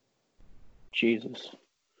Jesus.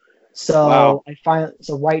 So Wow.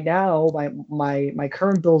 so right now my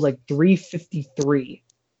current bill is like 353.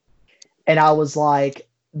 And I was like,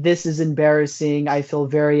 this is embarrassing. I feel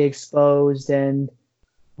very exposed, and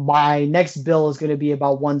my next bill is going to be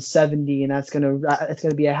about 170, and it's going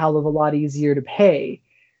to be a hell of a lot easier to pay.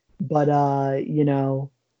 But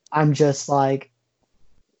I'm just like,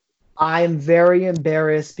 I'm very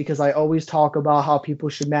embarrassed because I always talk about how people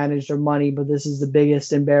should manage their money, but this is the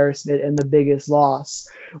biggest embarrassment and the biggest loss.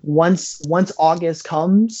 Once August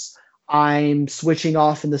comes, I'm switching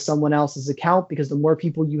off into someone else's account because the more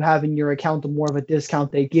people you have in your account, the more of a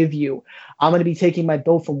discount they give you. I'm going to be taking my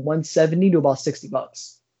bill from 170 to about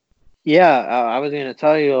 $60. Yeah, I was gonna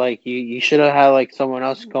tell you like you should have had like someone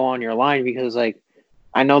else go on your line because like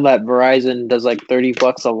I know that Verizon does like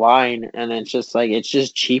 $30 a line, and it's just like it's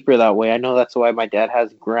just cheaper that way. I know that's why my dad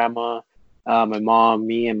has grandma, my mom,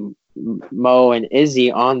 me, and Mo and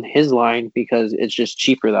Izzy on his line because it's just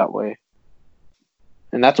cheaper that way.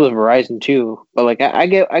 And that's with Verizon too. But like I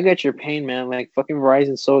get your pain, man. Like fucking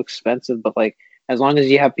Verizon's so expensive, but like as long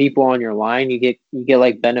as you have people on your line, you get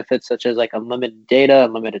like benefits such as like unlimited data,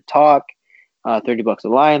 unlimited talk, $30 a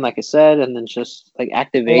line, like I said, and then just like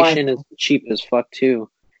Oh, I activation is know. cheap as fuck too.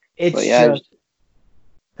 But It's yeah, just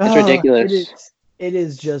it's it ridiculous.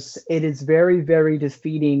 is it is very, very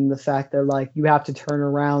defeating the fact that like you have to turn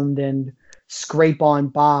around and scrape on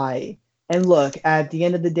by. And look, at the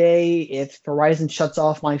end of the day, if Verizon shuts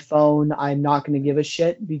off my phone, I'm not going to give a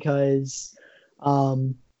shit because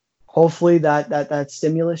um hopefully that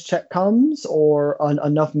stimulus check comes or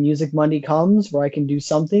enough music money comes where I can do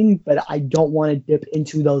something, but I don't want to dip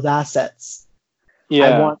into those assets. I Yeah,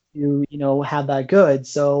 want to, have that good.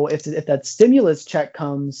 So if that stimulus check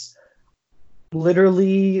comes,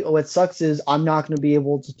 literally what sucks is I'm not going to be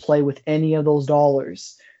able to play with any of those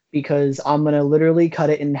dollars because I'm going to literally cut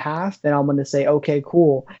it in half. Then I'm going to say, okay,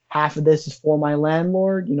 cool. Half of this is for my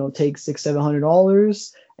landlord, take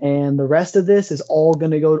 $600-700, and the rest of this is all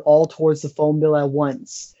going to go all towards the phone bill at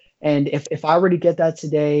once. And if I were to get that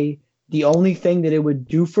today, the only thing that it would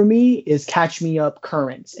do for me is catch me up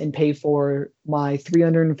current and pay for my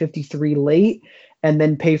 353 late, and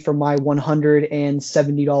then pay for my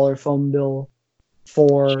 $170 phone bill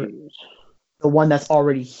for jeez. the one that's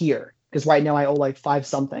already here. Because right now I owe like five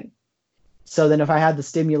something. So then if I had the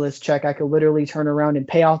stimulus check, I could literally turn around and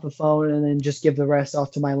pay off the phone and then just give the rest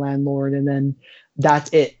off to my landlord, and then that's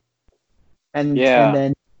it. And Yeah,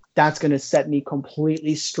 then that's going to set me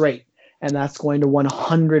completely straight, and that's going to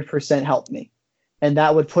 100% help me. And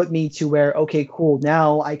that would put me to where, okay, cool,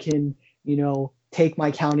 now I can, take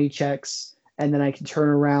my county checks, and then I can turn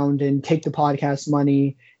around and take the podcast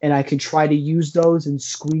money, and I can try to use those and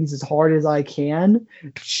squeeze as hard as I can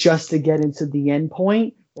just to get into the end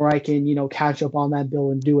point where I can, catch up on that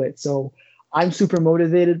bill and do it. So I'm super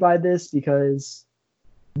motivated by this because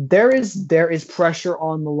there is pressure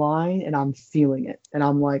on the line, and I'm feeling it, and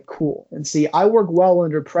I'm like, cool. And see, I work well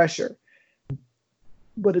under pressure,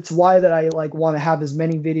 but it's why that I like want to have as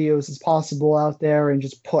many videos as possible out there and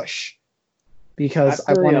just push I because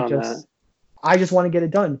feel you on that. I just want to get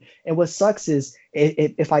it done. And what sucks is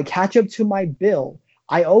if I catch up to my bill,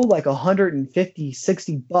 I owe like 150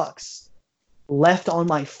 $60 left on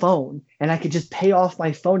my phone, and I could just pay off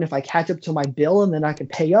my phone if I catch up to my bill, and then I can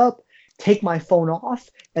pay up, take my phone off,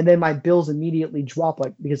 and then my bills immediately drop,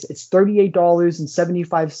 like, because it's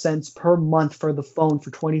 $38.75 per month for the phone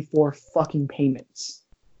for 24 fucking payments.